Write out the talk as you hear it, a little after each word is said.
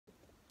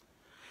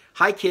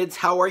Hi kids,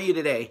 how are you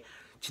today?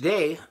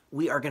 Today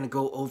we are going to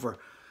go over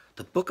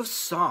the book of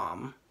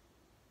Psalm,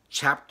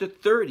 chapter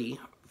 30,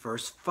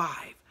 verse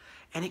 5.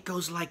 And it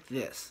goes like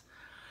this.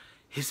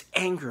 His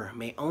anger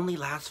may only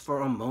last for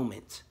a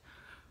moment.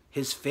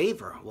 His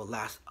favor will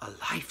last a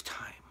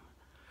lifetime.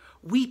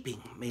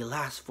 Weeping may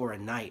last for a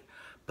night,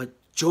 but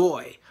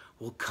joy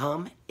will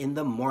come in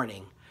the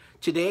morning.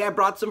 Today I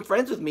brought some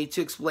friends with me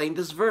to explain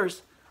this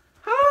verse.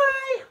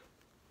 Hi!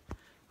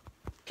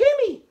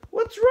 Kimmy,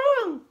 what's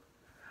wrong?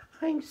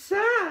 I'm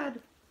sad.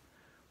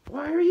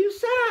 Why are you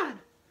sad?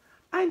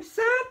 I'm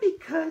sad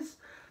because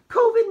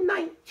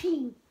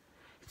COVID-19.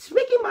 It's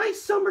making my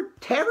summer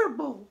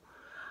terrible.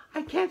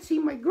 I can't see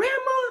my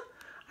grandma.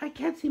 I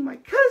can't see my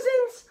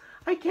cousins.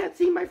 I can't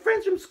see my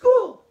friends from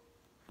school.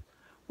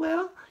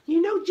 Well, you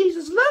know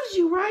Jesus loves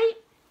you, right?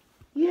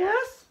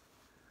 Yes?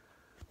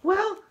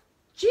 Well,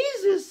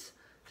 Jesus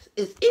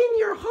is in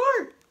your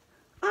heart.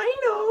 I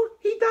know.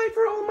 He died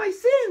for all my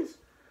sins.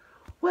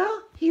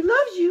 Well, he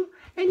loves you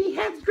and he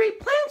has great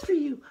plans for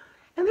you.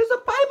 And there's a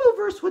Bible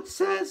verse which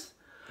says,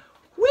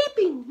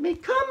 weeping may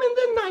come in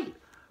the night,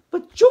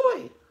 but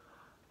joy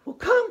will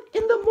come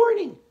in the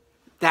morning.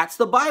 That's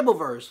the Bible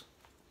verse.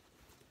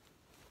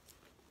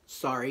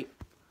 Sorry.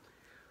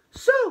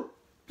 So,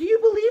 do you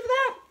believe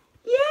that?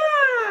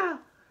 Yeah.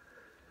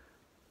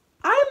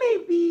 I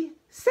may be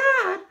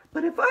sad,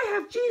 but if I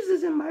have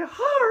Jesus in my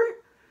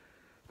heart,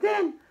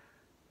 then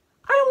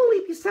I'll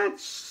only be sad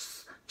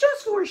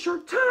just for a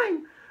short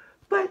time.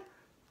 But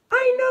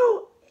I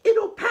know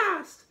it'll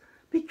pass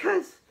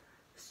because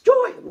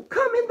joy will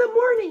come in the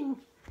morning.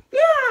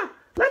 Yeah,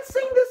 let's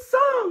sing this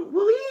song,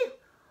 will you?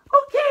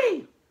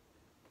 Okay.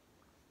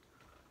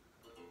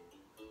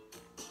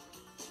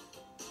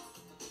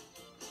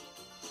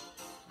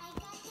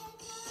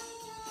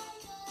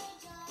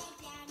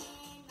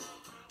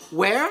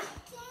 Where?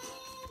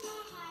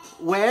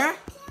 Where?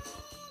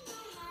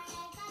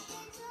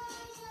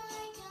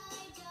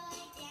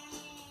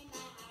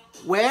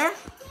 Where?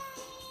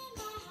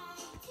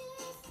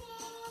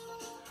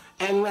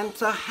 And I'm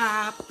so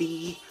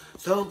happy,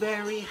 so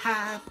very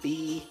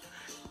happy.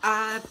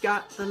 I've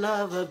got the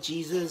love of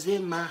Jesus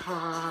in my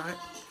heart.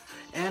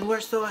 And we're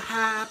so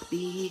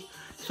happy,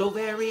 so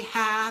very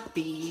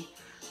happy.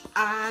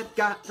 I've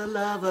got the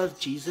love of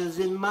Jesus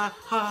in my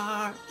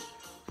heart.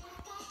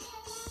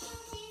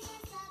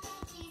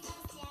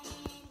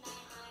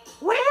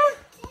 Where?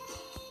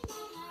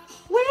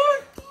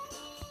 Where?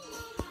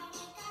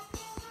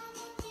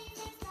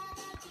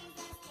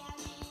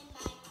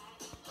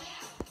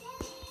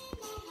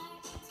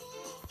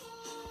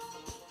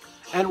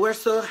 And we're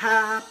so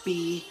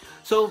happy,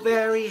 so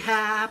very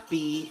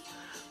happy.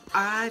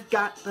 I've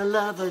got the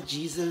love of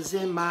Jesus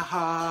in my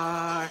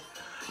heart.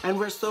 And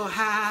we're so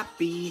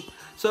happy,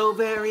 so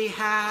very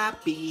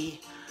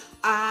happy.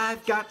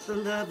 I've got the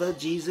love of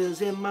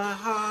Jesus in my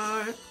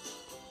heart.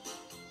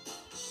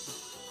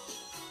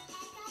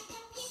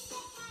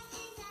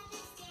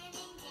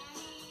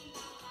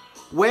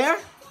 Where?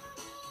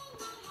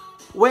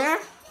 Where?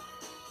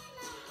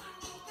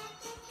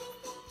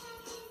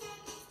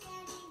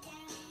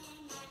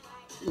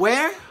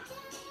 Where?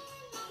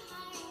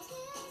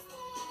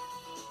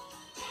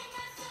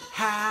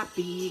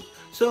 Happy,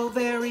 so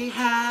very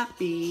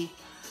happy.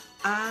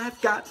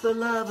 I've got the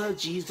love of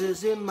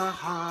Jesus in my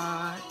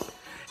heart.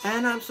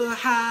 And I'm so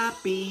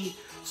happy,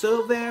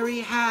 so very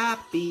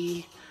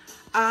happy.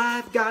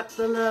 I've got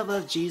the love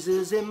of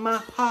Jesus in my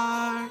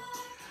heart.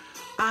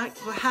 I'm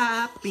so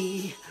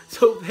happy,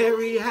 so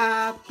very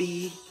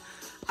happy.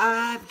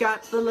 I've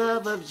got the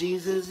love of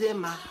Jesus in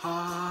my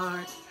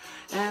heart.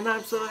 And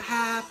I'm so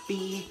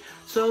happy,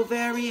 so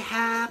very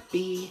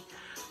happy.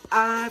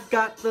 I've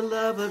got the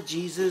love of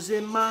Jesus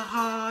in my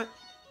heart.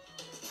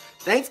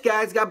 Thanks,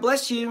 guys. God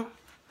bless you.